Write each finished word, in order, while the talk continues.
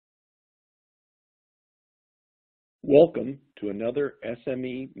Welcome to another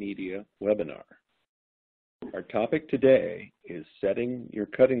SME Media webinar. Our topic today is setting your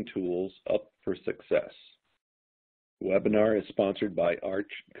cutting tools up for success. The webinar is sponsored by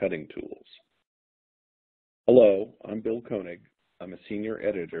ARCH Cutting Tools. Hello, I'm Bill Koenig. I'm a senior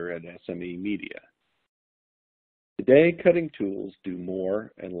editor at SME Media. Today, cutting tools do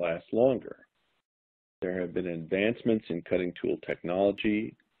more and last longer. There have been advancements in cutting tool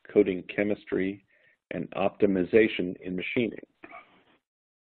technology, coating chemistry, and optimization in machining.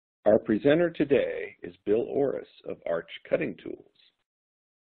 Our presenter today is Bill Orris of ARCH Cutting Tools.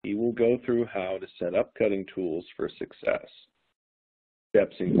 He will go through how to set up cutting tools for success.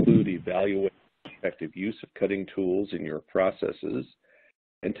 Steps include evaluating effective use of cutting tools in your processes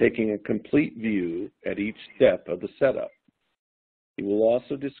and taking a complete view at each step of the setup. He will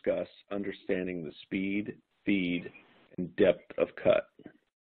also discuss understanding the speed, feed, and depth of cut.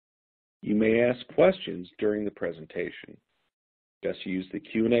 You may ask questions during the presentation. Just use the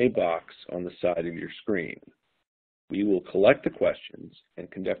Q&A box on the side of your screen. We will collect the questions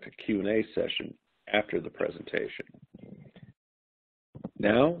and conduct a Q&A session after the presentation.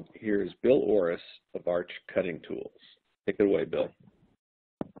 Now, here is Bill Orris of ARCH Cutting Tools. Take it away, Bill.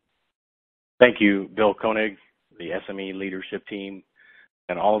 Thank you, Bill Koenig, the SME leadership team,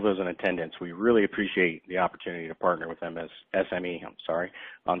 and all of those in attendance. We really appreciate the opportunity to partner with them as SME,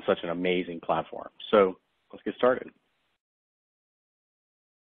 on such an amazing platform. So let's get started.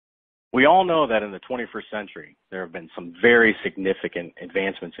 We all know that in the 21st century, there have been some very significant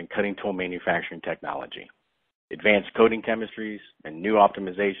advancements in cutting tool manufacturing technology. Advanced coating chemistries and new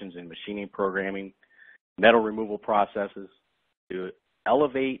optimizations in machining programming, metal removal processes to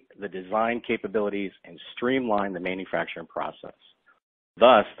elevate the design capabilities and streamline the manufacturing process.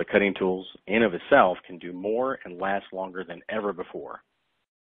 Thus, the cutting tools in of itself can do more and last longer than ever before.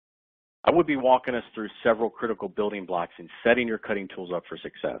 I would be walking us through several critical building blocks in setting your cutting tools up for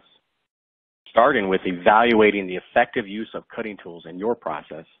success, starting with evaluating the effective use of cutting tools in your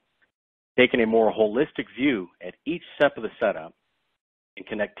process, taking a more holistic view at each step of the setup and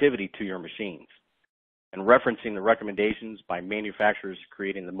connectivity to your machines, and referencing the recommendations by manufacturers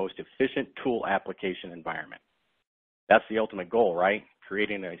creating the most efficient tool application environment. That's the ultimate goal, right?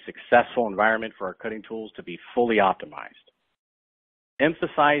 Creating a successful environment for our cutting tools to be fully optimized.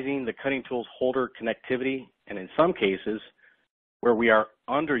 Emphasizing the cutting tool's holder connectivity, and in some cases, where we are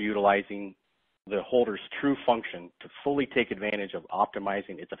underutilizing the holder's true function to fully take advantage of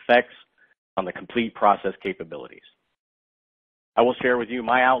optimizing its effects on the complete process capabilities. I will share with you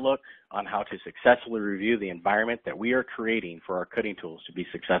my outlook on how to successfully review the environment that we are creating for our cutting tools to be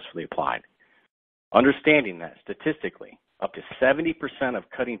successfully applied. Understanding that statistically, up to 70% of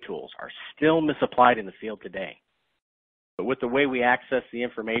cutting tools are still misapplied in the field today. But with the way we access the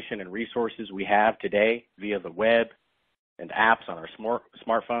information and resources we have today via the web and apps on our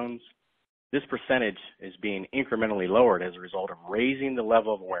smartphones, this percentage is being incrementally lowered as a result of raising the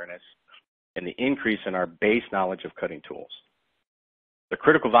level of awareness and the increase in our base knowledge of cutting tools. The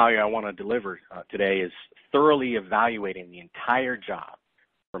critical value I want to deliver today is thoroughly evaluating the entire job,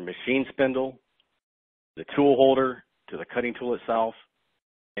 from machine spindle, the tool holder, to the cutting tool itself,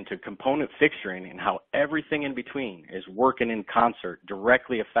 and to component fixturing, and how everything in between is working in concert,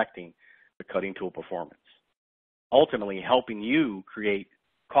 directly affecting the cutting tool performance, ultimately helping you create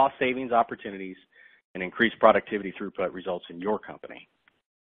cost savings opportunities and increase productivity throughput results in your company.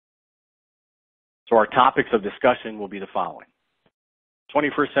 So our topics of discussion will be the following.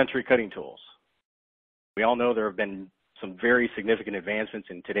 21st century cutting tools. We all know there have been some very significant advancements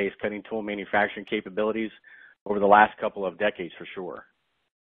in today's cutting tool manufacturing capabilities over the last couple of decades for sure.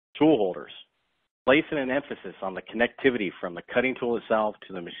 Tool holders, placing an emphasis on the connectivity from the cutting tool itself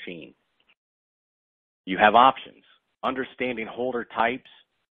to the machine. You have options, understanding holder types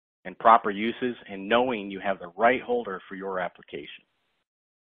and proper uses, and knowing you have the right holder for your application.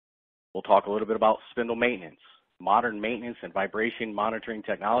 We'll talk a little bit about spindle maintenance, modern maintenance and vibration monitoring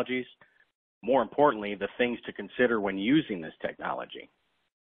technologies. More importantly, the things to consider when using this technology.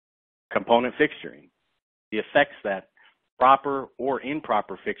 Component fixturing, the effects that proper or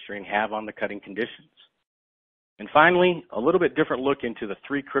improper fixturing have on the cutting conditions. And finally, a little bit different look into the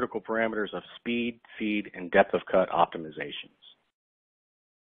three critical parameters of speed, feed, and depth of cut optimizations.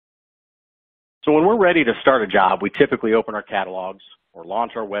 So when we're ready to start a job, we typically open our catalogs or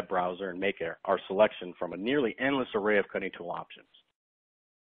launch our web browser and make our selection from a nearly endless array of cutting tool options.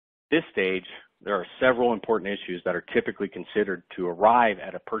 At this stage, there are several important issues that are typically considered to arrive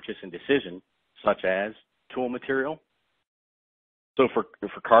at a purchasing decision, such as tool material. So for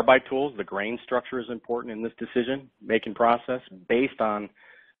carbide tools, the grain structure is important in this decision-making process based on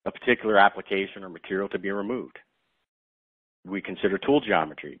a particular application or material to be removed. we consider tool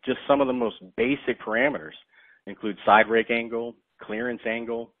geometry. Just some of the most basic parameters include side rake angle, clearance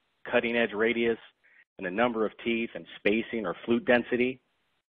angle, cutting edge radius, and the number of teeth and spacing or flute density,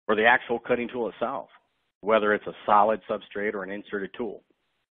 or the actual cutting tool itself, whether it's a solid substrate or an inserted tool.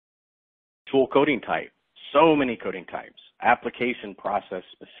 Tool coating type, so many coating types, application process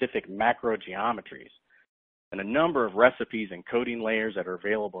specific macro geometries, and a number of recipes and coating layers that are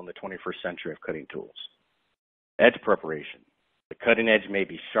available in the 21st century of cutting tools. Edge preparation. The cutting edge may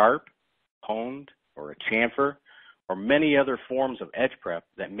be sharp, honed, or a chamfer, or many other forms of edge prep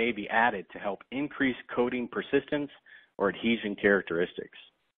that may be added to help increase coating persistence or adhesion characteristics.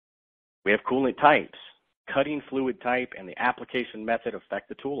 We have coolant types. Cutting fluid type and the application method affect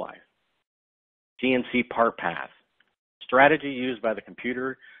the tool life. CNC part path. Strategy used by the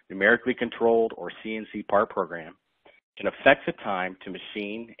computer, numerically controlled, or CNC part program can affect the time to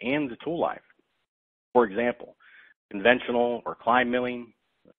machine and the tool life. For example, conventional or climb milling,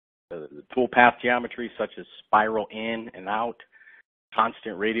 the tool path geometry such as spiral in and out,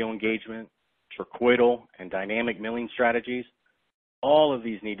 constant radial engagement, trochoidal and dynamic milling strategies, all of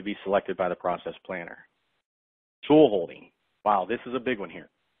these need to be selected by the process planner. Tool holding. Wow, this is a big one here.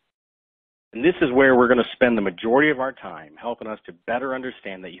 And this is where we're going to spend the majority of our time helping us to better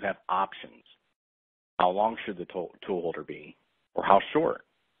understand that you have options. How long should the tool holder be? Or how short?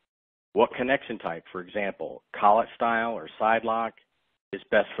 What connection type, for example, collet style or side lock, is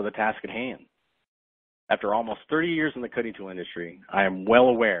best for the task at hand? After almost 30 years in the cutting tool industry, I am well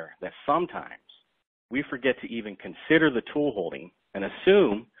aware that sometimes we forget to even consider the tool holding and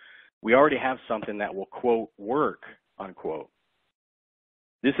assume we already have something that will, quote, work, unquote.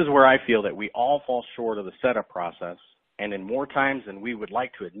 This is where I feel that we all fall short of the setup process, and in more times than we would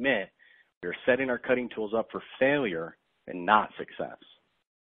like to admit, we are setting our cutting tools up for failure and not success.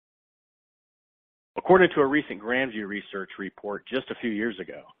 According to a recent Grandview research report just a few years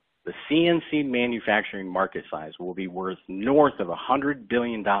ago, the CNC manufacturing market size will be worth north of $100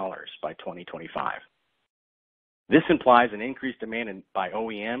 billion by 2025. This implies an increased demand by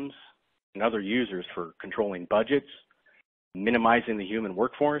OEMs and other users for controlling budgets, minimizing the human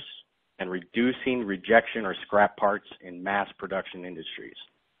workforce, and reducing rejection or scrap parts in mass production industries.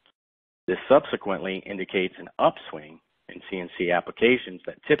 This subsequently indicates an upswing in CNC applications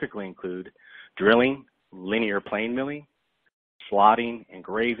that typically include drilling, linear plane milling, slotting,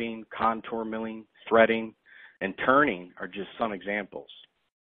 engraving, contour milling, threading, and turning are just some examples.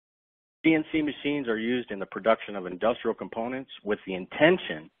 CNC machines are used in the production of industrial components with the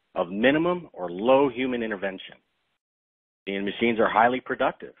intention of minimum or low human intervention. CNC machines are highly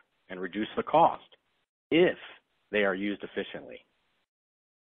productive and reduce the cost if they are used efficiently.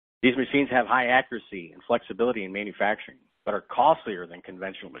 These machines have high accuracy and flexibility in manufacturing, but are costlier than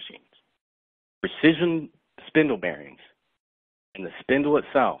conventional machines. Precision spindle bearings and the spindle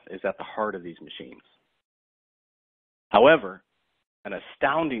itself is at the heart of these machines. However, an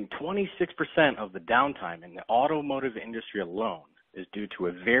astounding 26% of the downtime in the automotive industry alone is due to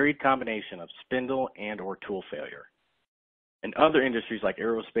a varied combination of spindle and or tool failure. And other industries like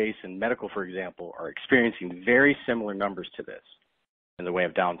aerospace and medical, for example, are experiencing very similar numbers to this in the way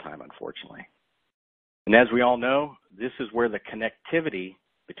of downtime, unfortunately. And as we all know, this is where the connectivity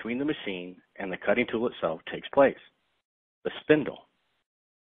between the machine and the cutting tool itself takes place. The spindle,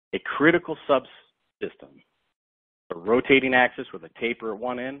 a critical subsystem, a rotating axis with a taper at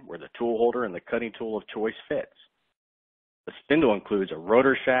one end where the tool holder and the cutting tool of choice fits. The spindle includes a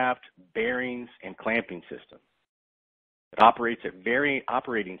rotor shaft, bearings, and clamping system. It operates at varying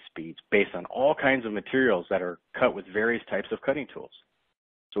operating speeds based on all kinds of materials that are cut with various types of cutting tools.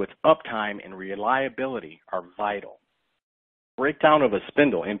 So its uptime and reliability are vital. Breakdown of a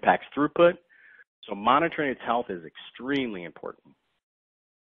spindle impacts throughput, so monitoring its health is extremely important.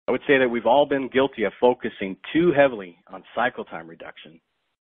 I would say that we've all been guilty of focusing too heavily on cycle time reduction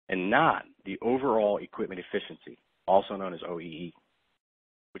and not the overall equipment efficiency, also known as OEE.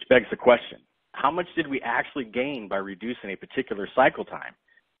 Which begs the question, how much did we actually gain by reducing a particular cycle time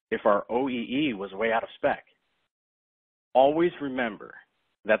if our OEE was way out of spec? Always remember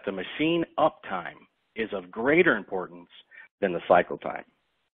that the machine uptime is of greater importance than the cycle time.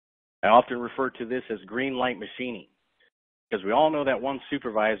 I often refer to this as green light machining because we all know that one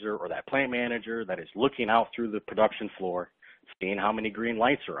supervisor or that plant manager that is looking out through the production floor, seeing how many green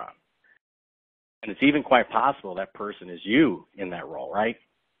lights are on. And it's even quite possible that person is you in that role, right?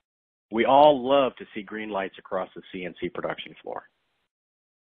 We all love to see green lights across the CNC production floor.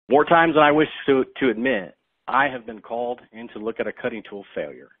 More times than I wish to admit, I have been called in to look at a cutting tool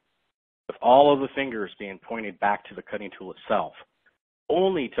failure, with all of the fingers being pointed back to the cutting tool itself,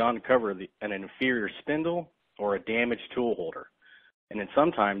 only to uncover an inferior spindle or a damaged tool holder, and then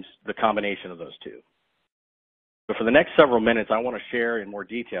sometimes the combination of those two. So for the next several minutes, I want to share in more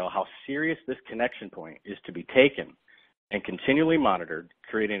detail how serious this connection point is to be taken and continually monitored,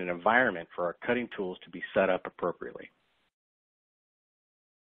 creating an environment for our cutting tools to be set up appropriately.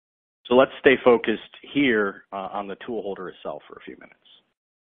 So let's stay focused here on the tool holder itself for a few minutes.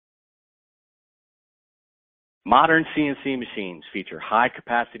 Modern CNC machines feature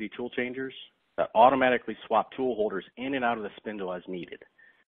high-capacity tool changers that automatically swap tool holders in and out of the spindle as needed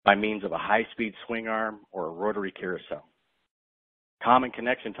by means of a high-speed swing arm or a rotary carousel. Common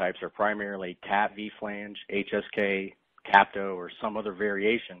connection types are primarily Cat V-flange, HSK, Capto, or some other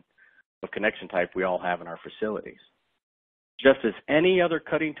variation of connection type we all have in our facilities. Just as any other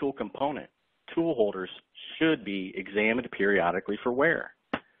cutting tool component, tool holders should be examined periodically for wear,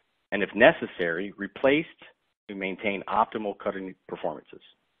 and if necessary, replaced to maintain optimal cutting performances.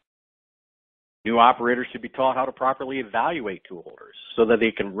 New operators should be taught how to properly evaluate tool holders so that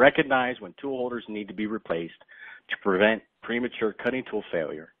they can recognize when tool holders need to be replaced to prevent premature cutting tool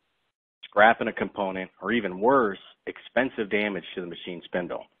failure, scrapping a component, or even worse, expensive damage to the machine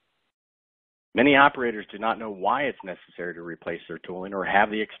spindle. Many operators do not know why it's necessary to replace their tooling or have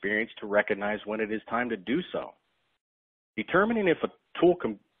the experience to recognize when it is time to do so. Determining if a tool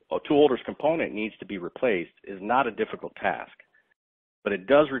holder's component needs to be replaced is not a difficult task, but it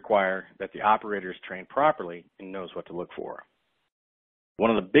does require that the operator is trained properly and knows what to look for. One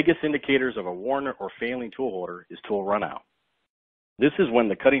of the biggest indicators of a worn or failing tool holder is tool runout. This is when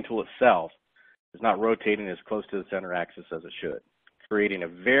the cutting tool itself is not rotating as close to the center axis as it should, creating a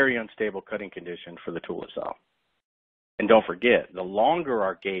very unstable cutting condition for the tool itself. And don't forget, the longer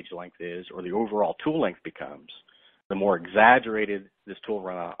our gauge length is, or the overall tool length becomes, the more exaggerated this tool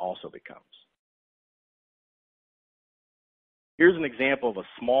runout also becomes. Here's an example of a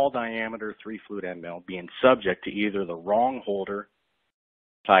small diameter 3-flute end mill being subject to either the wrong holder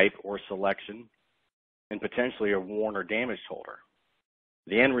type or selection, and potentially a worn or damaged holder.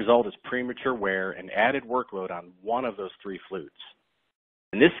 The end result is premature wear and added workload on one of those 3 flutes.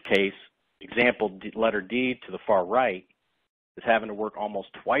 In this case, example letter D to the far right is having to work almost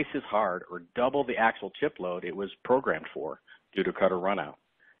twice as hard or double the actual chip load it was programmed for due to cutter runout.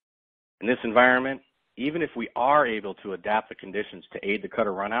 In this environment, even if we are able to adapt the conditions to aid the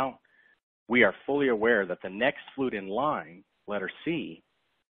cutter runout, we are fully aware that the next flute in line, letter C,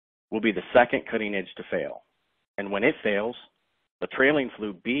 will be the second cutting edge to fail. And when it fails, the trailing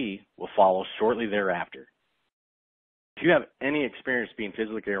flute B will follow shortly thereafter. If you have any experience being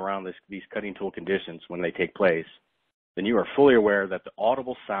physically around these cutting tool conditions when they take place, then you are fully aware that the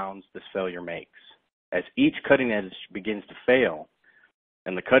audible sounds this failure makes. As each cutting edge begins to fail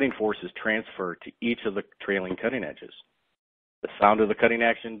and the cutting forces transfer to each of the trailing cutting edges, the sound of the cutting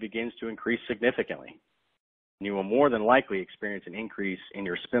action begins to increase significantly. You will more than likely experience an increase in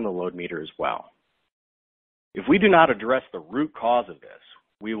your spindle load meter as well. If we do not address the root cause of this,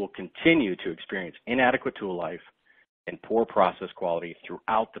 we will continue to experience inadequate tool life and poor process quality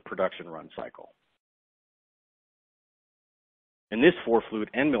throughout the production run cycle. In this 4-flute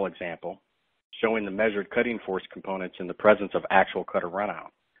end mill example, showing the measured cutting force components in the presence of actual cutter runout,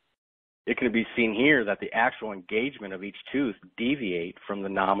 it can be seen here that the actual engagement of each tooth deviate from the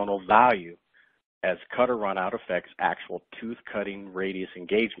nominal value as cutter runout affects actual tooth cutting radius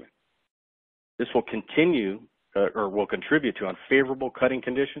engagement. This will contribute to unfavorable cutting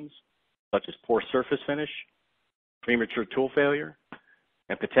conditions, such as poor surface finish, premature tool failure,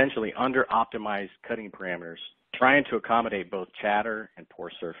 and potentially under-optimized cutting parameters, trying to accommodate both chatter and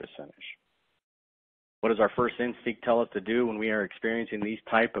poor surface finish. What does our first instinct tell us to do when we are experiencing these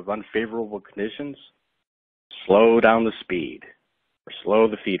type of unfavorable conditions? Slow down the speed, or slow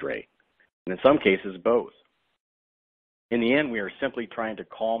the feed rate, and in some cases, both. In the end, we are simply trying to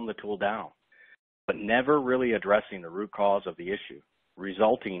calm the tool down, but never really addressing the root cause of the issue,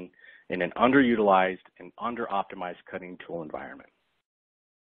 resulting in an underutilized and under-optimized cutting tool environment.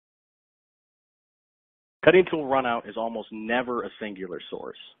 Cutting tool runout is almost never a singular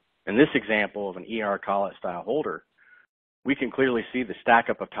source. In this example of an ER collet style holder, we can clearly see the stack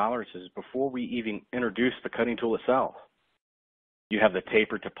up of tolerances before we even introduce the cutting tool itself. You have the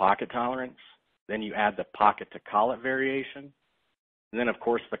taper to pocket tolerance, then you add the pocket to collet variation, and then of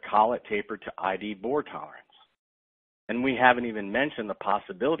course the collet taper to ID bore tolerance. And we haven't even mentioned the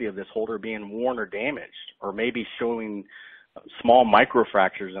possibility of this holder being worn or damaged, or maybe showing small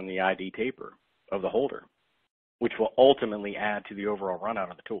microfractures on the ID taper of the holder, which will ultimately add to the overall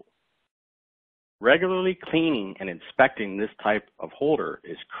runout of the tool. Regularly cleaning and inspecting this type of holder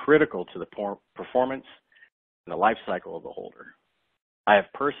is critical to the performance and the life cycle of the holder. I have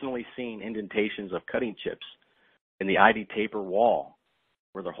personally seen indentations of cutting chips in the ID taper wall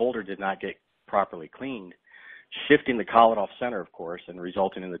where the holder did not get properly cleaned, shifting the collet off center, of course, and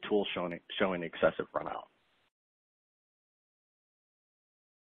resulting in the tool showing excessive runout.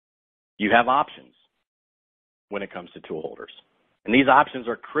 You have options when it comes to tool holders, and these options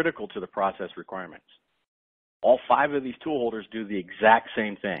are critical to the process requirements. All 5 of these tool holders do the exact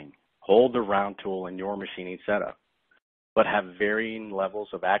same thing: hold the round tool in your machining setup, but have varying levels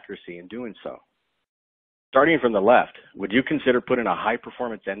of accuracy in doing so. Starting from the left, would you consider putting a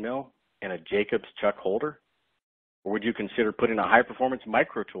high-performance end mill in a Jacobs chuck holder? Or would you consider putting a high-performance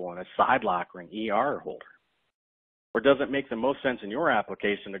micro tool in a side lock or an ER holder? Or does it make the most sense in your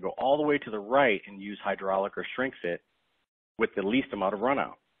application to go all the way to the right and use hydraulic or shrink fit with the least amount of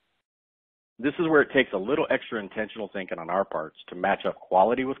runout? This is where it takes a little extra intentional thinking on our parts to match up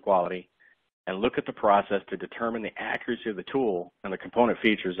quality with quality and look at the process to determine the accuracy of the tool and the component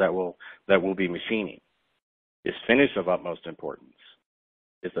features that we'll be machining. Is finish of utmost importance?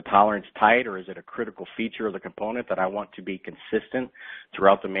 Is the tolerance tight, or is it a critical feature of the component that I want to be consistent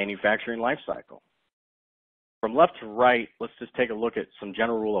throughout the manufacturing life cycle? From left to right, let's just take a look at some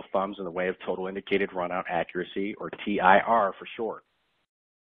general rule of thumbs in the way of total indicated runout accuracy, or TIR for short.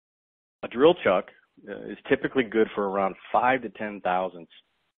 A drill chuck is typically good for around 5 to 10 thousandths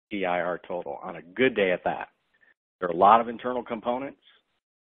TIR total on a good day at that. There are a lot of internal components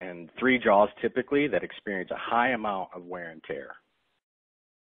and 3 jaws typically that experience a high amount of wear and tear.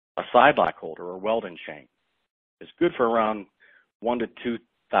 A side lock holder or welding shank is good for around 1 to 2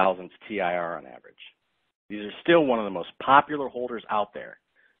 thousandths TIR on average. These are still one of the most popular holders out there.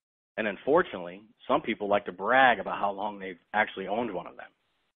 And unfortunately, some people like to brag about how long they've actually owned one of them.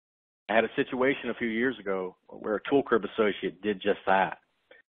 I had a situation a few years ago where a tool crib associate did just that,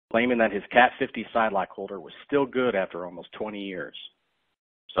 claiming that his Cat 50 side lock holder was still good after almost 20 years.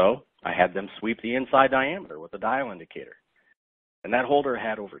 So I had them sweep the inside diameter with a dial indicator, and that holder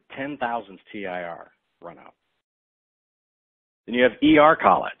had over 10 thousandths TIR run out. Then you have ER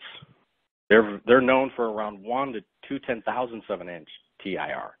collets. They're known for around 1 to 2 10,000ths of an inch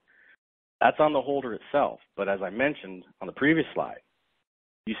TIR. That's on the holder itself, but as I mentioned on the previous slide,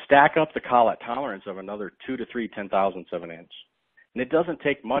 you stack up the collet tolerance of another 2 to 3 10,000ths of an inch, and it doesn't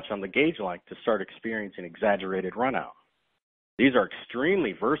take much on the gauge length to start experiencing exaggerated runout. These are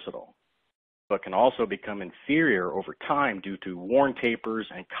extremely versatile, but can also become inferior over time due to worn tapers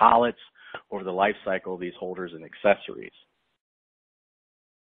and collets over the life cycle of these holders and accessories.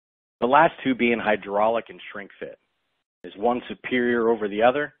 The last 2 being hydraulic and shrink fit. Is one superior over the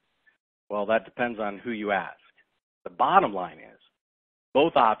other? Well, that depends on who you ask. The bottom line is,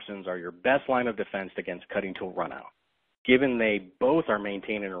 both options are your best line of defense against cutting tool runout, given they both are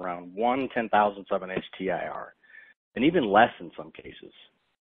maintaining around 1 10,000ths of an inch TIR, and even less in some cases.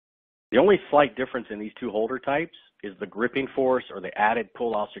 The only slight difference in these 2 holder types is the gripping force or the added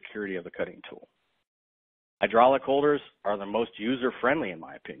pull-out security of the cutting tool. Hydraulic holders are the most user-friendly in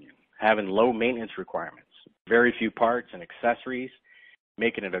my opinion, having low maintenance requirements, very few parts and accessories,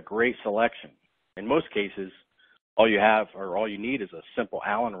 making it a great selection. In most cases, all you need is a simple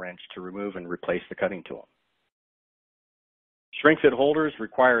Allen wrench to remove and replace the cutting tool. Shrink fit holders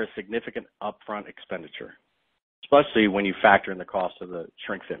require a significant upfront expenditure, especially when you factor in the cost of the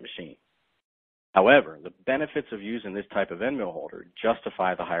shrink fit machine. However, the benefits of using this type of end mill holder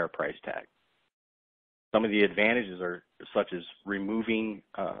justify the higher price tag. Some of the advantages are such as removing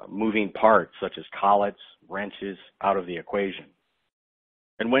moving parts such as collets, wrenches out of the equation.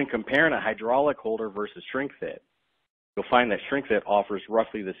 And when comparing a hydraulic holder versus shrink fit, you'll find that shrink fit offers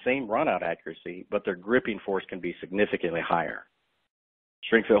roughly the same runout accuracy, but their gripping force can be significantly higher.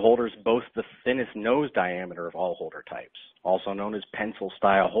 Shrink fit holders boast the thinnest nose diameter of all holder types, also known as pencil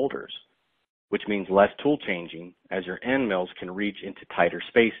style holders, which means less tool changing as your end mills can reach into tighter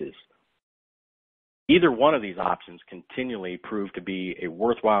spaces. Either one of these options continually prove to be a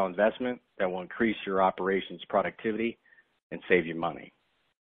worthwhile investment that will increase your operations productivity and save you money.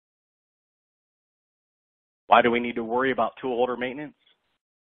 Why do we need to worry about tool holder maintenance?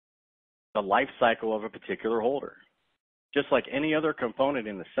 The life cycle of a particular holder. Just like any other component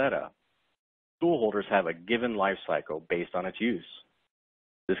in the setup, tool holders have a given life cycle based on its use.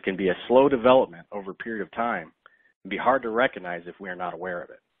 This can be a slow development over a period of time and be hard to recognize if we are not aware of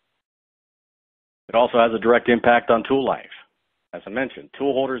it. It also has a direct impact on tool life. As I mentioned,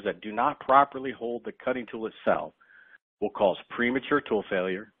 tool holders that do not properly hold the cutting tool itself will cause premature tool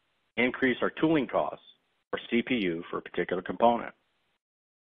failure, increase our tooling costs, or CPU for a particular component.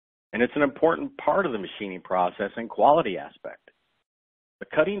 And it's an important part of the machining process and quality aspect. The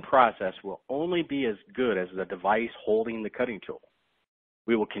cutting process will only be as good as the device holding the cutting tool.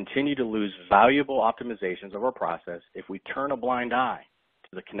 we will continue to lose valuable optimizations of our process if we turn a blind eye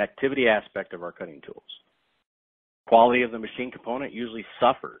to the connectivity aspect of our cutting tools. Quality of the machine component usually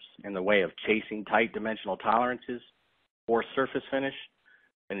suffers in the way of chasing tight dimensional tolerances, poor surface finish,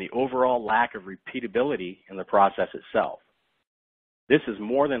 and the overall lack of repeatability in the process itself. This is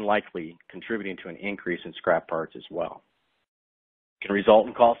more than likely contributing to an increase in scrap parts as well. It can result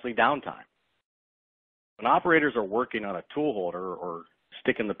in costly downtime. When operators are working on a tool holder or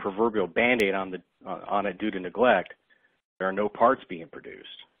sticking the proverbial Band-Aid on it due to neglect, there are no parts being produced,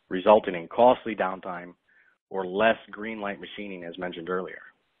 resulting in costly downtime or less green light machining as mentioned earlier.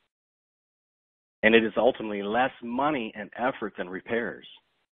 And it is ultimately less money and effort than repairs.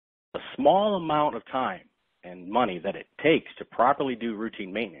 The small amount of time and money that it takes to properly do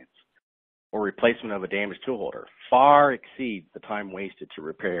routine maintenance or replacement of a damaged tool holder far exceeds the time wasted to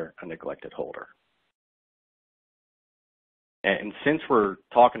repair a neglected holder. And since we're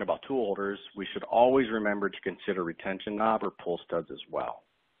talking about tool holders, we should always remember to consider retention knob or pull studs as well.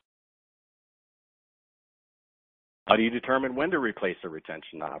 How do you determine when to replace a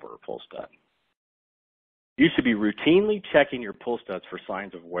retention knob or a pull stud? You should be routinely checking your pull studs for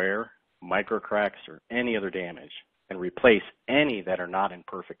signs of wear, micro cracks, or any other damage, and replace any that are not in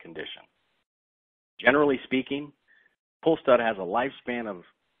perfect condition. Generally speaking, pull stud has a lifespan of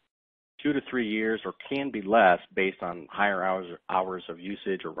 2 to 3 years or can be less based on higher hours of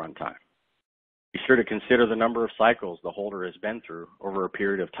usage or runtime. Be sure to consider the number of cycles the holder has been through over a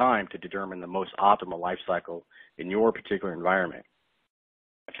period of time to determine the most optimal life cycle in your particular environment.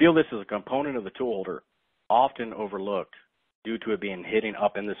 I feel this is a component of the tool holder often overlooked due to it being hidden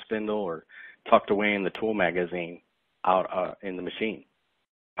up in the spindle or tucked away in the tool magazine out in the machine.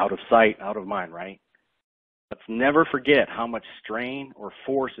 Out of sight, out of mind, right? Let's never forget how much strain or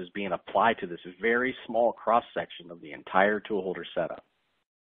force is being applied to this very small cross-section of the entire tool holder setup.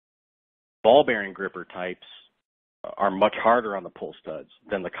 Ball bearing gripper types are much harder on the pull studs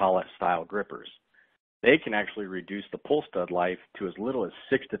than the collet style grippers. They can actually reduce the pull stud life to as little as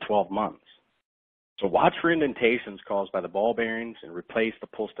 6 to 12 months. So watch for indentations caused by the ball bearings and replace the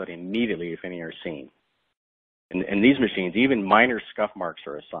pull stud immediately if any are seen. In these machines, even minor scuff marks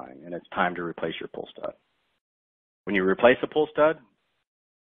are a sign, and it's time to replace your pull stud. When you replace a pull stud,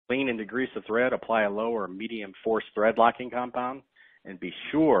 clean and degrease the thread, apply a low or medium force thread locking compound, and be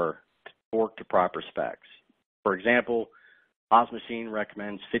sure to torque to proper specs. For example, Haas Machine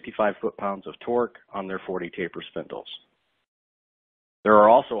recommends 55 foot-pounds of torque on their 40 taper spindles. There are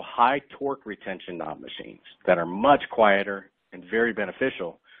also high torque retention knob machines that are much quieter and very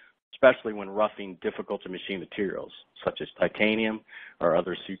beneficial, especially when roughing difficult to machine materials, such as titanium or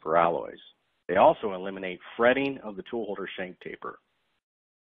other super alloys. They also eliminate fretting of the tool holder shank taper.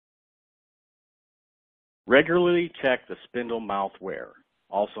 Regularly check the spindle mouth wear,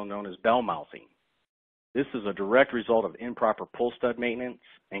 also known as bell mouthing. This is a direct result of improper pull stud maintenance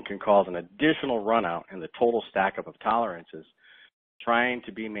and can cause an additional runout in the total stack-up of tolerances trying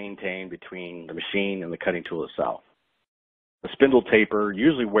to be maintained between the machine and the cutting tool itself. The spindle taper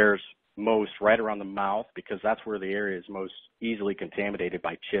usually wears most right around the mouth because that's where the area is most easily contaminated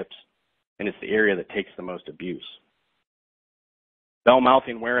by chips, and it's the area that takes the most abuse. Bell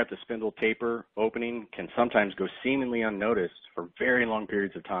mouthing wear at the spindle taper opening can sometimes go seemingly unnoticed for very long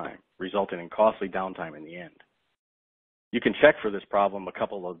periods of time, resulting in costly downtime in the end. You can check for this problem a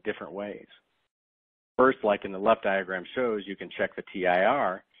couple of different ways. First, like in the left diagram shows, you can check the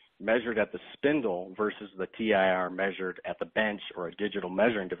TIR measured at the spindle versus the TIR measured at the bench or a digital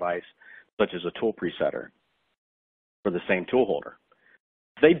measuring device, such as a tool presetter, for the same tool holder.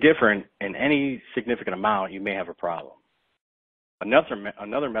 If they differ in any significant amount, you may have a problem.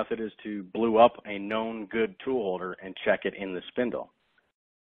 Another method is to blue up a known good tool holder and check it in the spindle.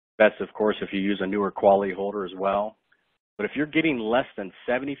 Best, of course, if you use a newer quality holder as well. But if you're getting less than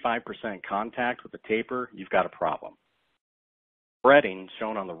 75% contact with the taper, you've got a problem. Fretting,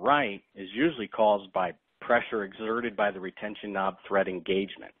 shown on the right, is usually caused by pressure exerted by the retention knob thread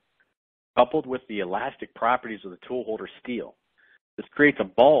engagement, coupled with the elastic properties of the tool holder steel. This creates a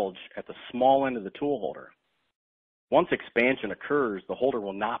bulge at the small end of the tool holder. Once expansion occurs, the holder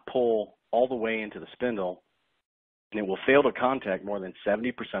will not pull all the way into the spindle, and it will fail to contact more than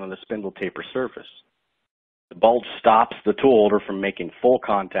 70% of the spindle taper surface. The bulge stops the tool holder from making full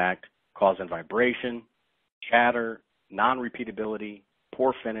contact, causing vibration, chatter, non-repeatability,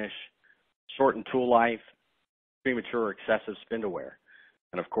 poor finish, shortened tool life, premature or excessive spindle wear,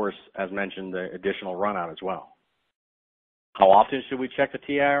 and of course, as mentioned, the additional runout as well. How often should we check the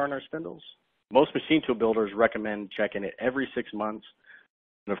TIR on our spindles? Most machine tool builders recommend checking it every 6 months,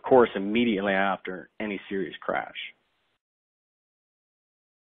 and of course, immediately after any serious crash.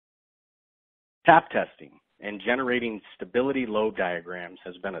 Tap testing and generating stability lobe diagrams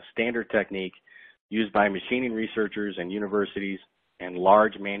has been a standard technique used by machining researchers and universities and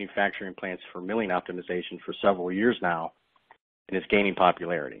large manufacturing plants for milling optimization for several years now, and is gaining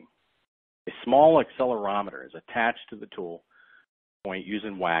popularity. A small accelerometer is attached to the tool point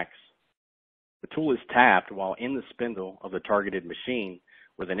using wax. The tool is tapped while in the spindle of the targeted machine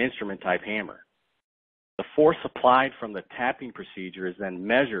with an instrument-type hammer. The force applied from the tapping procedure is then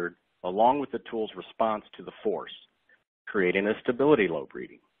measured along with the tool's response to the force, creating a stability lobe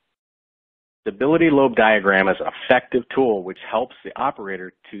reading. Stability lobe diagram is an effective tool which helps the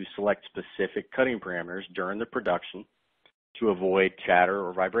operator to select specific cutting parameters during the production to avoid chatter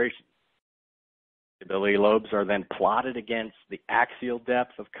or vibration. Stability lobes are then plotted against the axial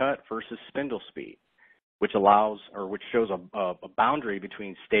depth of cut versus spindle speed, which shows a boundary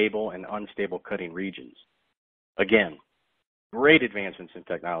between stable and unstable cutting regions. Again, great advancements in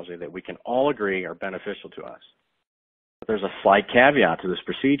technology that we can all agree are beneficial to us. But there's a slight caveat to this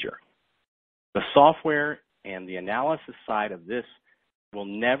procedure. The software and the analysis side of this will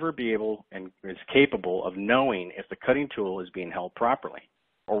never be able and is capable of knowing if the cutting tool is being held properly,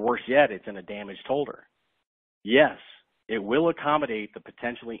 or worse yet, it's in a damaged holder. Yes, it will accommodate the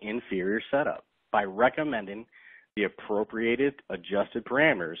potentially inferior setup by recommending the appropriated adjusted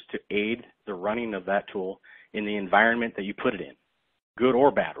parameters to aid the running of that tool in the environment that you put it in, good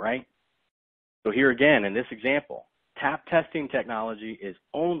or bad, right? So here again, in this example, tap testing technology is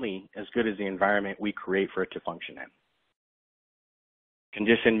only as good as the environment we create for it to function in.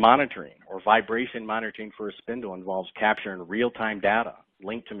 Condition monitoring or vibration monitoring for a spindle involves capturing real-time data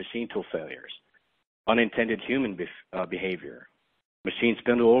linked to machine tool failures, unintended human behavior, machine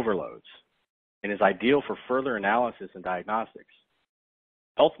spindle overloads, and is ideal for further analysis and diagnostics.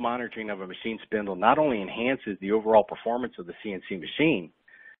 Health monitoring of a machine spindle not only enhances the overall performance of the CNC machine,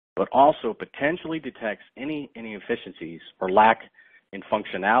 but also potentially detects any inefficiencies or lack in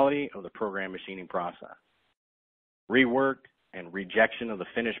functionality of the program machining process. Rework and rejection of the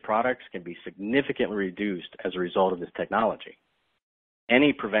finished products can be significantly reduced as a result of this technology.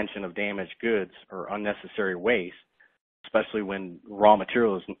 Any prevention of damaged goods or unnecessary waste, especially when raw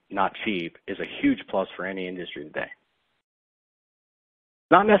material is not cheap, is a huge plus for any industry today.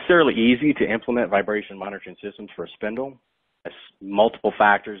 It's not necessarily easy to implement vibration monitoring systems for a spindle, as multiple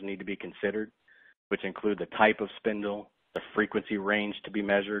factors need to be considered, which include the type of spindle, the frequency range to be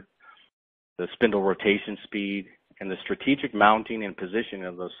measured, the spindle rotation speed, and the strategic mounting and positioning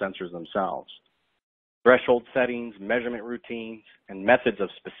of those sensors themselves. Threshold settings, measurement routines, and methods of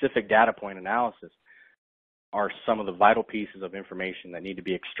specific data point analysis are some of the vital pieces of information that need to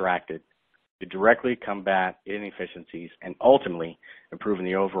be extracted to directly combat inefficiencies and ultimately improving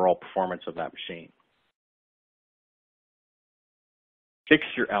the overall performance of that machine.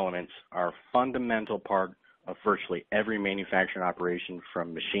 Fixture elements are a fundamental part of virtually every manufacturing operation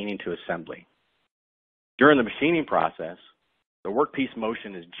from machining to assembly. During the machining process, the workpiece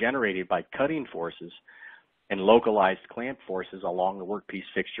motion is generated by cutting forces and localized clamp forces along the workpiece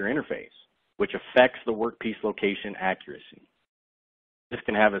fixture interface, which affects the workpiece location accuracy. This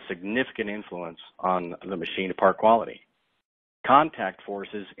can have a significant influence on the machine part quality. Contact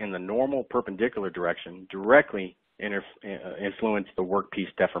forces in the normal perpendicular direction directly influence the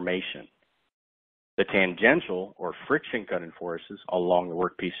workpiece deformation. The tangential or friction cutting forces along the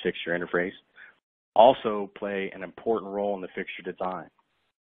workpiece fixture interface also play an important role in the fixture design.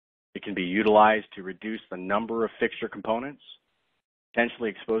 It can be utilized to reduce the number of fixture components, potentially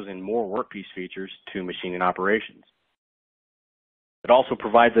exposing more workpiece features to machining operations. It also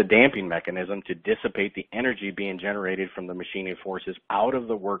provides a damping mechanism to dissipate the energy being generated from the machining forces out of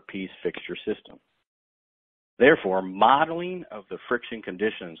the workpiece fixture system. Therefore, modeling of the friction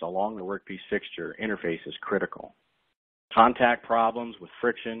conditions along the workpiece fixture interface is critical. Contact problems with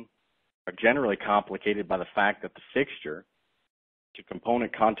friction are generally complicated by the fact that the fixture to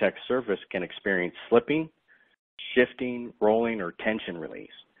component contact surface can experience slipping, shifting, rolling, or tension release,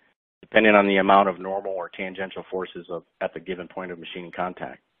 depending on the amount of normal or tangential forces at the given point of machining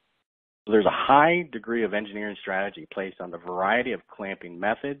contact. So there's a high degree of engineering strategy placed on the variety of clamping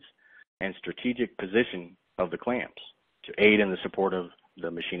methods and strategic position of the clamps to aid in the support of the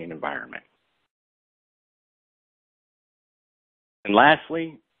machining environment. And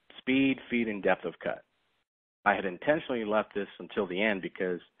lastly, speed, feed, and depth of cut. I had intentionally left this until the end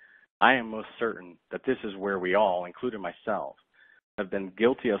because I am most certain that this is where we all, including myself, have been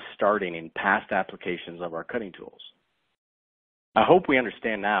guilty of starting in past applications of our cutting tools. I hope we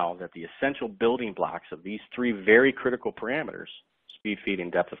understand now that the essential building blocks of these three very critical parameters, speed, feed,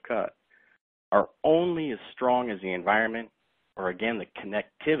 and depth of cut, are only as strong as the environment or, again, the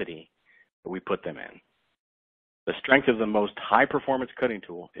connectivity that we put them in. The strength of the most high-performance cutting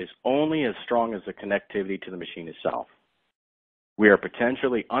tool is only as strong as the connectivity to the machine itself. We are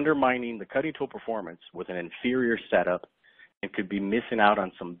potentially undermining the cutting tool performance with an inferior setup and could be missing out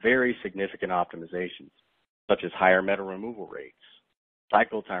on some very significant optimizations, such as higher metal removal rates,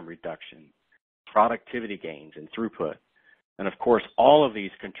 cycle time reduction, productivity gains, and throughput. And of course, all of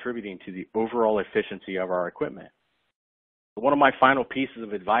these contributing to the overall efficiency of our equipment. One of my final pieces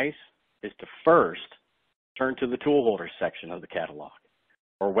of advice is to first turn to the tool holder section of the catalog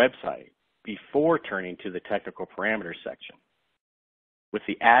or website before turning to the technical parameters section, with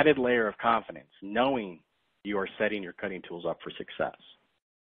the added layer of confidence, knowing you are setting your cutting tools up for success.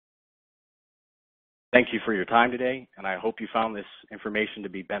 Thank you for your time today, and I hope you found this information to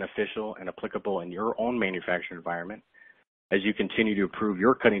be beneficial and applicable in your own manufacturing environment as you continue to improve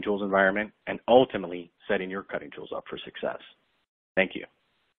your cutting tools environment and ultimately setting your cutting tools up for success. Thank you.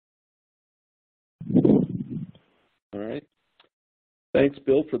 All right. Thanks,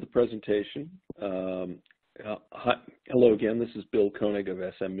 Bill, for the presentation. Hello again. This is Bill Koenig of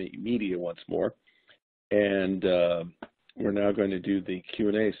SME Media once more. And we're now going to do the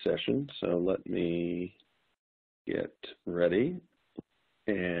Q&A session. So let me get ready.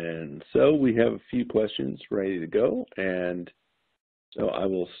 And so we have a few questions ready to go. And so I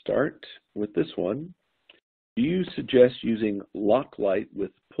will start with this one. Do you suggest using lock light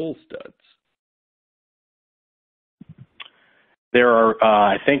with pull studs? There are,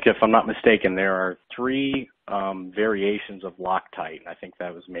 I think if I'm not mistaken, there are 3 variations of Loctite. I think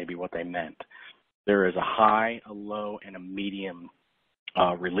that was maybe what they meant. There is a high, a low, and a medium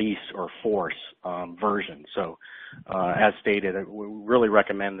release or force version. So as stated, we really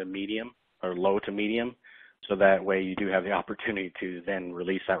recommend the medium or low to medium, so that way you do have the opportunity to then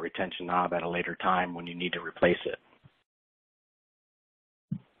release that retention knob at a later time when you need to replace it.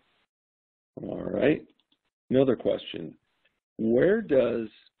 All right. Another question. Where does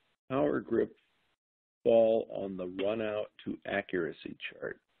power grip fall on the run out to accuracy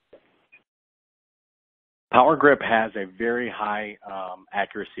chart? Power grip has a very high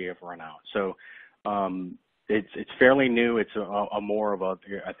accuracy of run out. So it's fairly new. It's a more of a,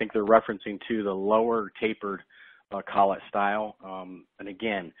 I think they're referencing to the lower tapered collet style. And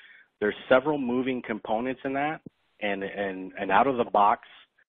again, there's several moving components in that, and out of the box,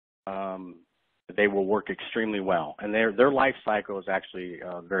 they will work extremely well. And their life cycle is actually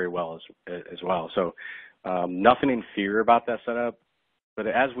very well as well. So nothing inferior about that setup. But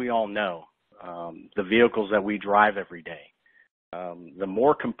as we all know, the vehicles that we drive every day, the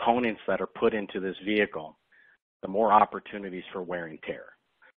more components that are put into this vehicle, the more opportunities for wear and tear.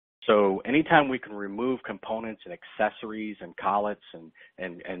 So anytime we can remove components and accessories and collets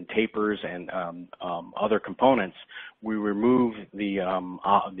and tapers and other components, we remove the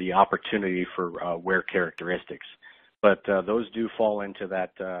opportunity for wear characteristics. But those do fall into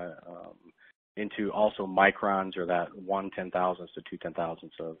that, into also microns, or that 1/10,000 to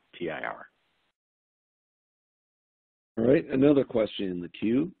 2/10,000 of TIR. All right, another question in the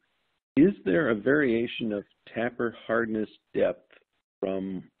queue. Is there a variation of tapper hardness depth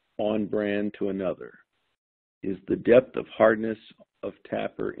from one brand to another? Is the depth of hardness of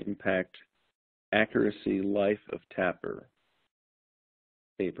tapper impact accuracy life of taper?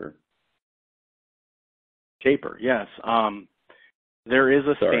 Taper, yes. There is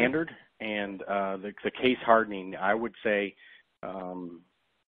a standard, and the case hardening, I would say,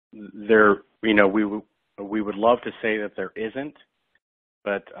 there, you know, we would love to say that there isn't,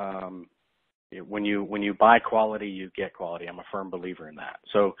 but when you buy quality, you get quality. I'm a firm believer in that.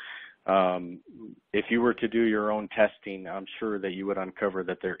 So if you were to do your own testing, I'm sure that you would uncover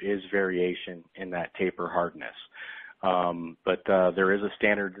that there is variation in that taper hardness. But there is a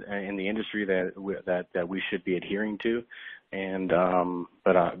standard in the industry that we should be adhering to, and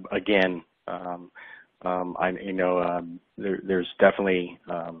again, there's definitely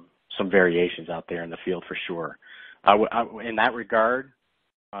some variations out there in the field for sure. In that regard,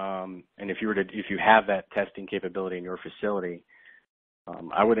 and if you have that testing capability in your facility,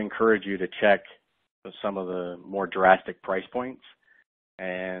 I would encourage you to check some of the more drastic price points.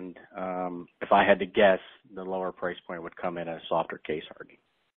 And if I had to guess, the lower price point would come in a softer case hardening.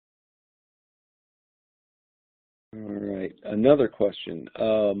 All right. Another question.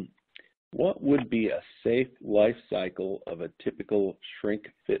 What would be a safe life cycle of a typical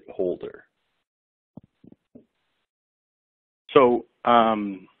shrink fit holder? So,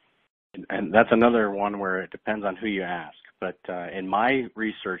 and that's another one where it depends on who you ask. But in my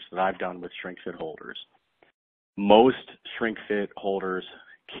research that I've done with shrink fit holders, most shrink fit holders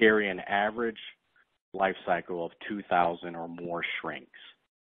carry an average life cycle of 2,000 or more shrinks.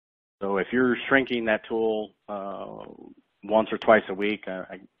 So if you're shrinking that tool once or twice a week,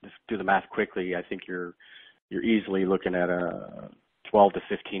 I just do the math quickly, I think you're easily looking at a 12 to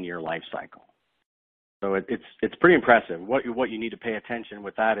 15 year life cycle. So it's pretty impressive. What you need to pay attention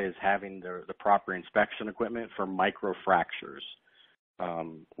with that is having the proper inspection equipment for micro fractures.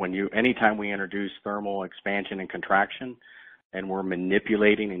 Anytime we introduce thermal expansion and contraction, and we're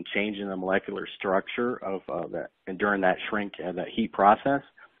manipulating and changing the molecular structure of that, and during that shrink and that heat process,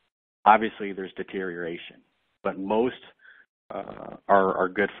 obviously there's deterioration. But most are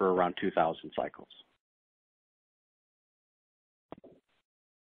good for around 2,000 cycles.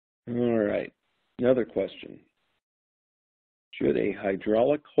 All right. Another question. Should a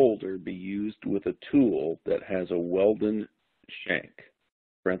hydraulic holder be used with a tool that has a Weldon shank,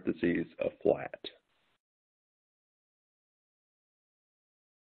 parentheses, a flat?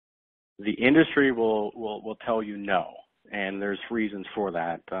 The industry will tell you no, and there's reasons for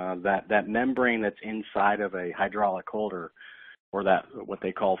that. That membrane that's inside of a hydraulic holder, or that what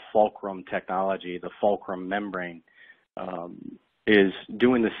they call fulcrum technology, the fulcrum membrane, is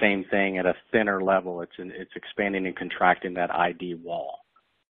doing the same thing at a thinner level. It's expanding and contracting that ID wall.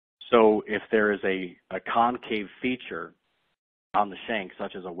 So if there is a concave feature on the shank,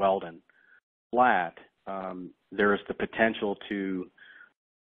 such as a Weldon flat, there is the potential to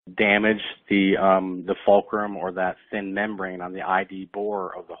damage the fulcrum or that thin membrane on the ID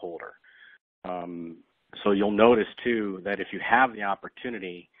bore of the holder. So you'll notice too that if you have the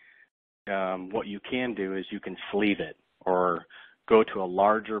opportunity, what you can do is you can sleeve it, or go to a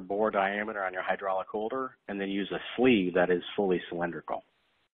larger bore diameter on your hydraulic holder and then use a sleeve that is fully cylindrical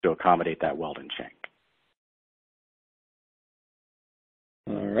to accommodate that Weldon shank.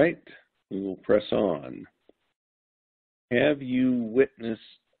 All right, we will press on. Have you witnessed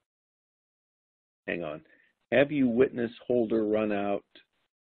holder run out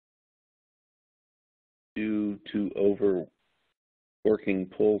due to overworking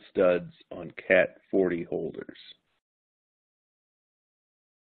pull studs on Cat 40 holders?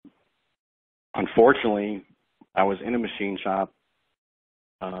 Unfortunately, I was in a machine shop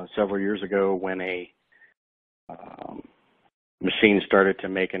several years ago when a machine started to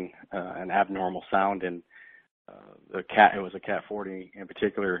make an abnormal sound, and it was a Cat 40 in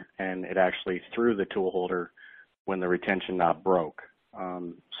particular, and it actually threw the tool holder when the retention knob broke.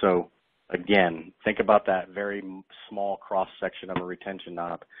 So again, think about that very small cross section of a retention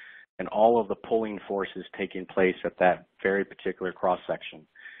knob and all of the pulling forces taking place at that very particular cross section.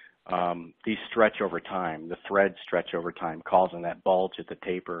 These stretch over time, the threads stretch over time, causing that bulge at the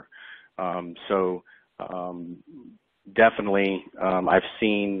taper. Definitely, I've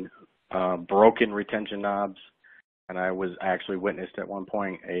seen broken retention knobs, and I actually witnessed at one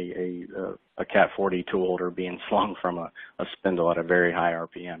point a Cat 40 tool holder being slung from a spindle at a very high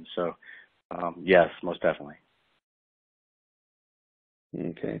RPM. So, yes, most definitely.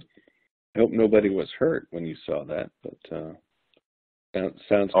 Okay. I hope nobody was hurt when you saw that, but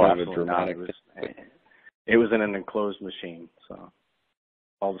sounds kind of a dramatic. It was in an enclosed machine, so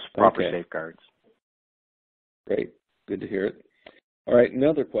all the proper safeguards. Great. Good to hear it. All right,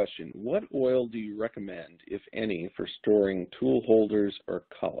 another question. What oil do you recommend, if any, for storing tool holders or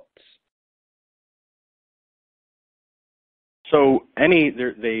collets? So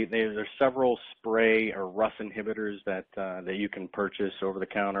there's several spray or rust inhibitors that you can purchase over the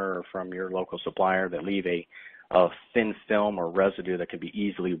counter or from your local supplier that leave a thin film or residue that can be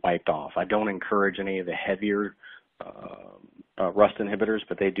easily wiped off. I don't encourage any of the heavier rust inhibitors,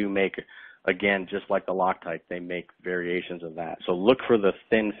 but they do make, again, just like the Loctite, they make variations of that. So look for the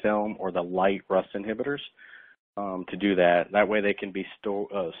thin film or the light rust inhibitors to do that. That way they can be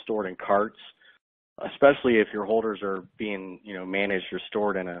stored in carts, especially if your holders are being managed or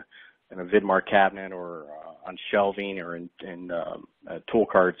stored in a Vidmar cabinet or on shelving or in tool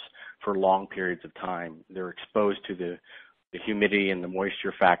carts for long periods of time. They're exposed to the humidity and the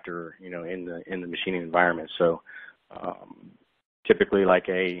moisture factor, in the machining environment. So typically like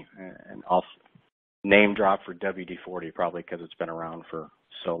an off name drop for WD-40, probably because it's been around for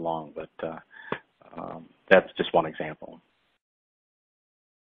so long, but that's just one example.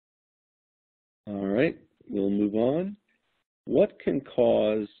 All right, we'll move on. What can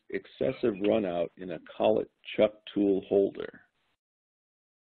cause excessive runout in a collet chuck tool holder?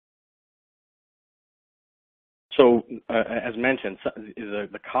 So, as mentioned,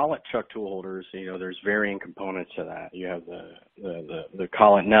 the collet chuck tool holders, there's varying components to that. You have the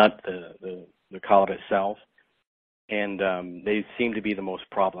collet nut, the collet itself, and they seem to be the most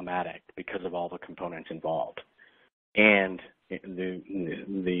problematic because of all the components involved, and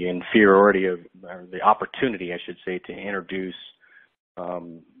the inferiority of, or the opportunity, I should say, to introduce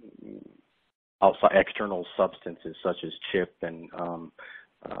outside external substances such as chip and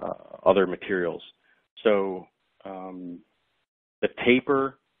other materials. So the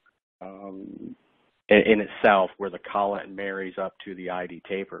taper in itself, where the collet marries up to the ID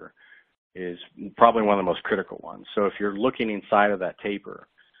taper, is probably one of the most critical ones. So if you're looking inside of that taper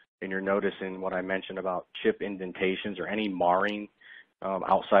and you're noticing what I mentioned about chip indentations or any marring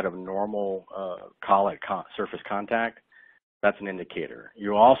outside of normal collet surface contact, that's an indicator.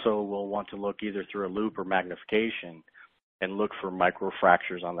 You also will want to look either through a loop or magnification and look for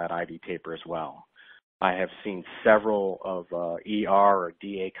microfractures on that ID taper as well. I have seen several of ER or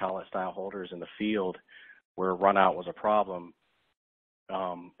DA collet style holders in the field where runout was a problem,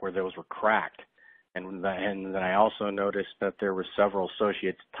 where those were cracked. And then I also noticed that there were several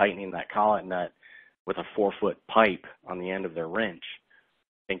associates tightening that collet nut with a 4-foot pipe on the end of their wrench,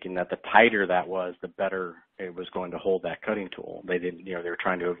 thinking that the tighter that was, the better it was going to hold that cutting tool. They didn't, they were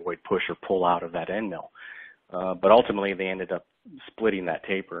trying to avoid push or pull out of that end mill. But ultimately, they ended up splitting that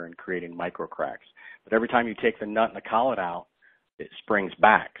taper and creating micro cracks. But every time you take the nut and the collet out, it springs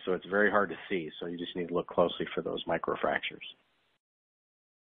back, so it's very hard to see. So you just need to look closely for those micro fractures.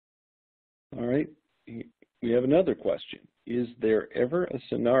 All right. We have another question. Is there ever a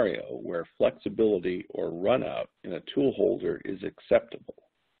scenario where flexibility or runout in a tool holder is acceptable?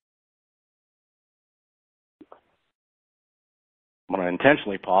 I'm going to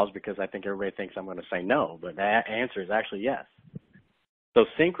intentionally pause because I think everybody thinks I'm going to say no, but the answer is actually yes. So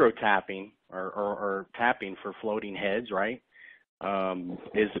synchro tapping or tapping for floating heads, right,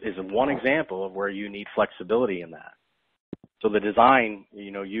 is one example of where you need flexibility in that. So the design,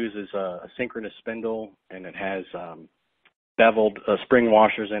 uses a synchronous spindle, and it has beveled spring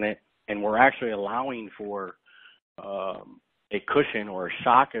washers in it, and we're actually allowing for a cushion or a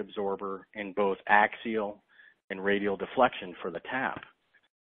shock absorber in both axial and radial deflection for the tap,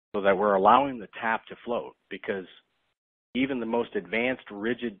 so that we're allowing the tap to float, because even the most advanced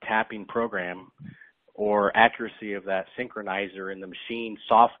rigid tapping program or accuracy of that synchronizer in the machine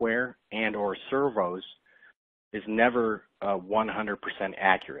software and or servos is never 100%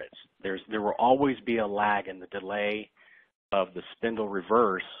 accurate. There will always be a lag in the delay of the spindle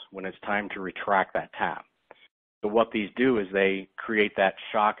reverse when it's time to retract that tap. So what these do is they create that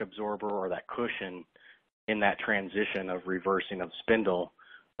shock absorber or that cushion in that transition of reversing of spindle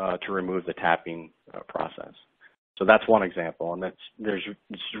to remove the tapping process. So that's one example, and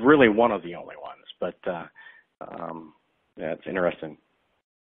it's really one of the only ones, but it's interesting.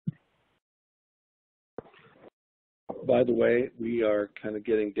 By the way, we are kind of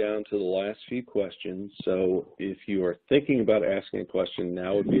getting down to the last few questions, so if you are thinking about asking a question,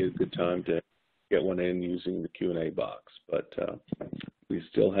 now would be a good time to get one in using the Q&A box, but we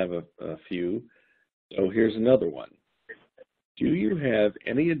still have a few. So here's another one. Do you have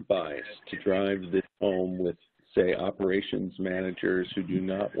any advice to drive this home with, say, operations managers who do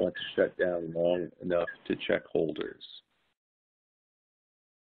not want to shut down long enough to check holders?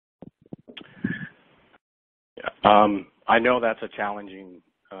 I know that's a challenging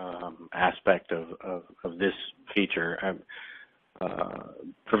aspect of this feature.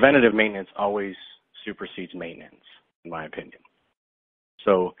 Preventative maintenance always supersedes maintenance, in my opinion.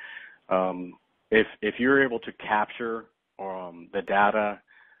 So if you're able to capture the data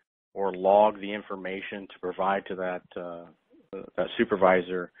or log the information to provide to that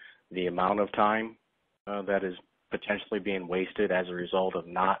supervisor the amount of time that is potentially being wasted as a result of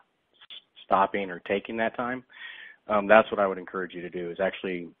not stopping or taking that time, that's what I would encourage you to do, is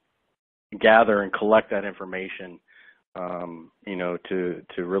actually gather and collect that information, to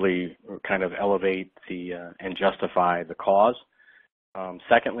really kind of elevate and justify the cause.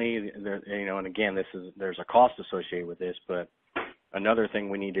 Secondly, and again, there's a cost associated with this, but another thing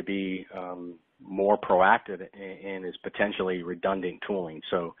we need to be more proactive in is potentially redundant tooling.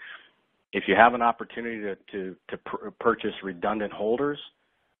 So if you have an opportunity to purchase redundant holders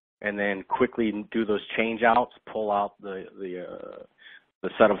and then quickly do those change outs, pull out the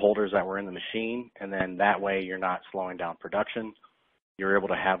set of holders that were in the machine, and then that way you're not slowing down production. You're able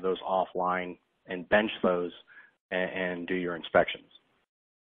to have those offline and bench those and do your inspections.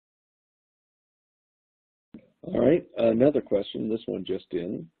 All right, another question, this one just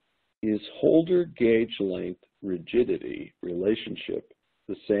in. Is holder gauge length rigidity relationship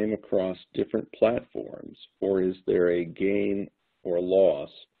the same across different platforms, or is there a gain or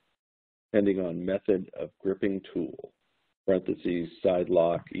loss depending on method of gripping tool, parentheses, side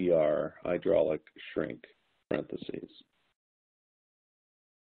lock, ER, hydraulic, shrink, parentheses?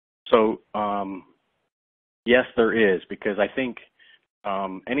 So, yes, there is, because I think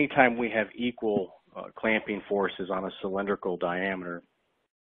anytime we have equal clamping forces on a cylindrical diameter,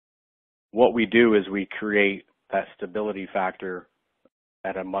 what we do is we create that stability factor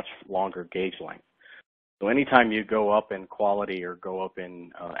at a much longer gauge length. So anytime you go up in quality or go up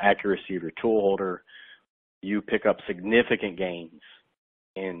in accuracy of your tool holder, you pick up significant gains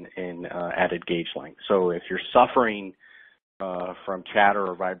in added gauge length. So if you're suffering from chatter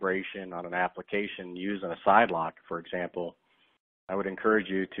or vibration on an application using a side lock, for example, I would encourage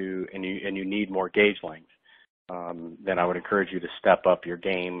you to, and you need more gauge length, then I would encourage you to step up your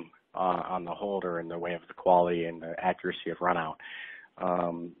game on the holder in the way of the quality and the accuracy of runout.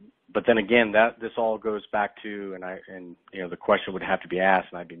 But then again, this all goes back to, and the question would have to be asked,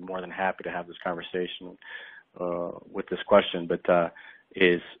 and I'd be more than happy to have this conversation with this question, but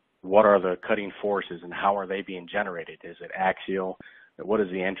is what are the cutting forces and how are they being generated? Is it axial? What is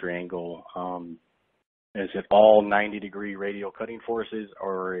the entry angle? Is it all 90-degree radial cutting forces,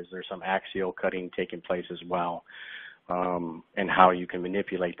 or is there some axial cutting taking place as well? And how you can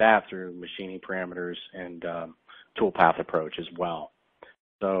manipulate that through machining parameters and toolpath approach as well.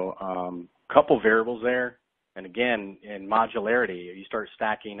 So couple variables there. And again, in modularity, you start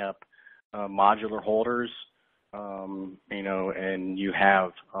stacking up modular holders, and you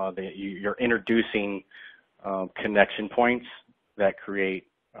have you're introducing connection points that create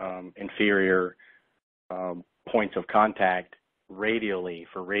inferior points of contact radially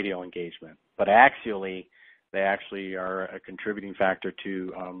for radial engagement. But axially, they actually are a contributing factor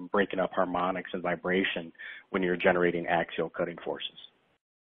to breaking up harmonics and vibration when you're generating axial cutting forces.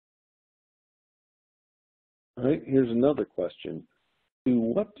 All right, here's another question. To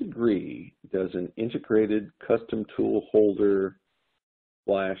what degree does an integrated custom tool holder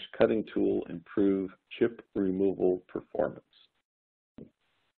 / cutting tool improve chip removal performance?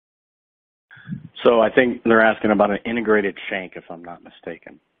 So I think they're asking about an integrated shank, if I'm not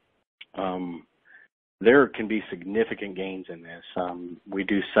mistaken. There can be significant gains in this. We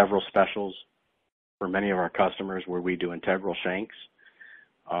do several specials for many of our customers where we do integral shanks.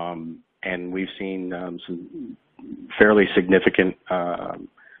 And we've seen some fairly significant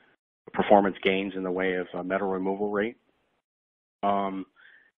performance gains in the way of metal removal rate.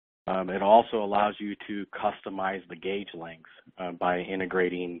 It also allows you to customize the gauge length by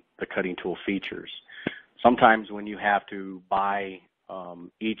integrating the cutting tool features. Sometimes when you have to buy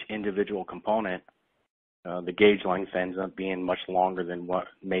each individual component, the gauge length ends up being much longer than what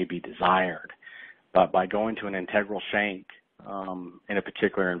may be desired. But by going to an integral shank in a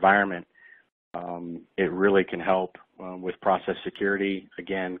particular environment, it really can help with process security,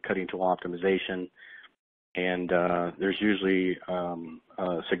 again, cutting tool optimization, and there's usually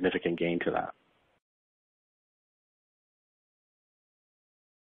a significant gain to that.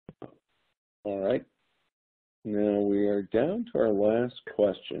 All right. Now we are down to our last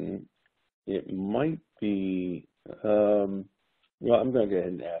question. It might be, well, I'm going to go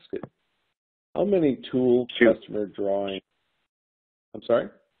ahead and ask it. How many tool customer drawings, I'm sorry?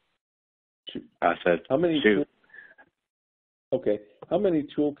 I said how many shoot. Okay. How many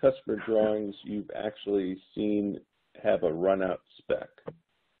tool customer drawings you've actually seen have a run-out spec?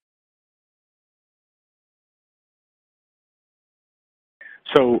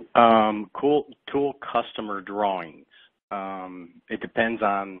 So tool customer drawings, it depends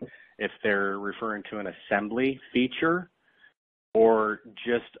on if they're referring to an assembly feature or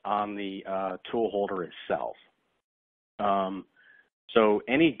just on the tool holder itself. So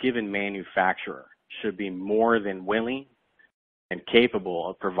any given manufacturer should be more than willing and capable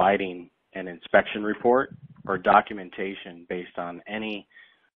of providing an inspection report or documentation based on any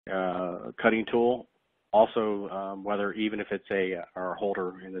cutting tool. Also, whether even if it's our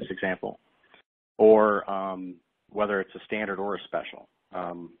holder in this example, or whether it's a standard or a special.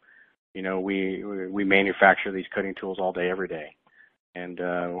 We manufacture these cutting tools all day, every day, and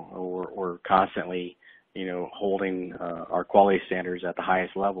we're constantly, holding our quality standards at the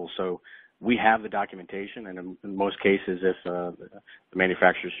highest level. So we have the documentation, and in most cases, if the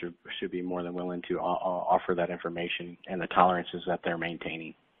manufacturers should be more than willing to offer that information and the tolerances that they're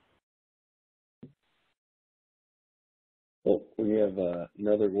maintaining. Well, we have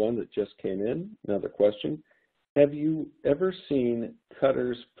another one that just came in, another question. Have you ever seen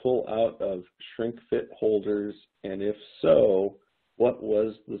cutters pull out of shrink fit holders, and if so, what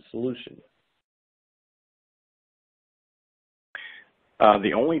was the solution?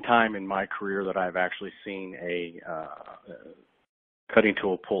 The only time in my career that I've actually seen a cutting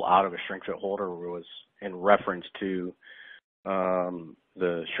tool pull out of a shrink fit holder was in reference to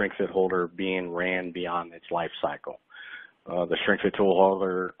the shrink fit holder being ran beyond its life cycle. The shrink fit tool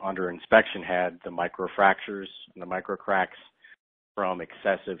holder under inspection had the micro fractures and the micro cracks from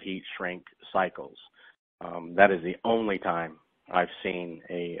excessive heat shrink cycles. That is the only time I've seen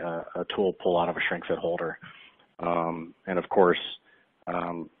a tool pull out of a shrink fit holder. And of course,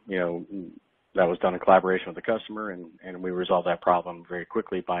 you know, that was done in collaboration with the customer, and we resolved that problem very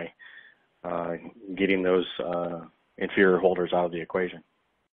quickly by getting those inferior holders out of the equation.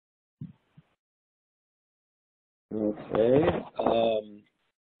 Okay.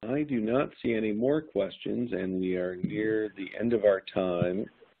 I do not see any more questions, and we are near the end of our time.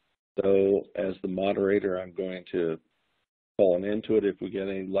 So as the moderator, I'm going to call an end to it. If we get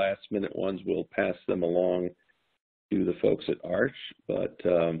any last-minute ones, we'll pass them along to the folks at ARCH. But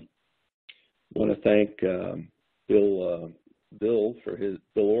I want to thank Bill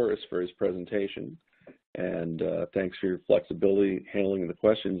Orris for his presentation, and thanks for your flexibility handling the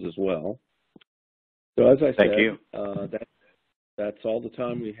questions as well. So as I Thank said, you. That's all the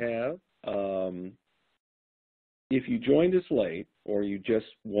time we have. If you joined us late or you just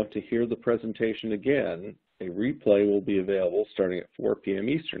want to hear the presentation again, a replay will be available starting at 4 p.m.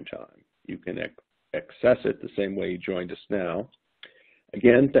 Eastern Time. You can access it the same way you joined us now.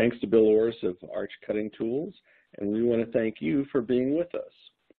 Again, thanks to Bill Orris of ARCH Cutting Tools, and we want to thank you for being with us.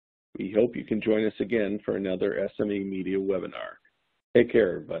 We hope you can join us again for another SME Media webinar. Take care,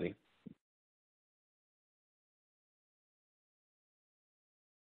 everybody.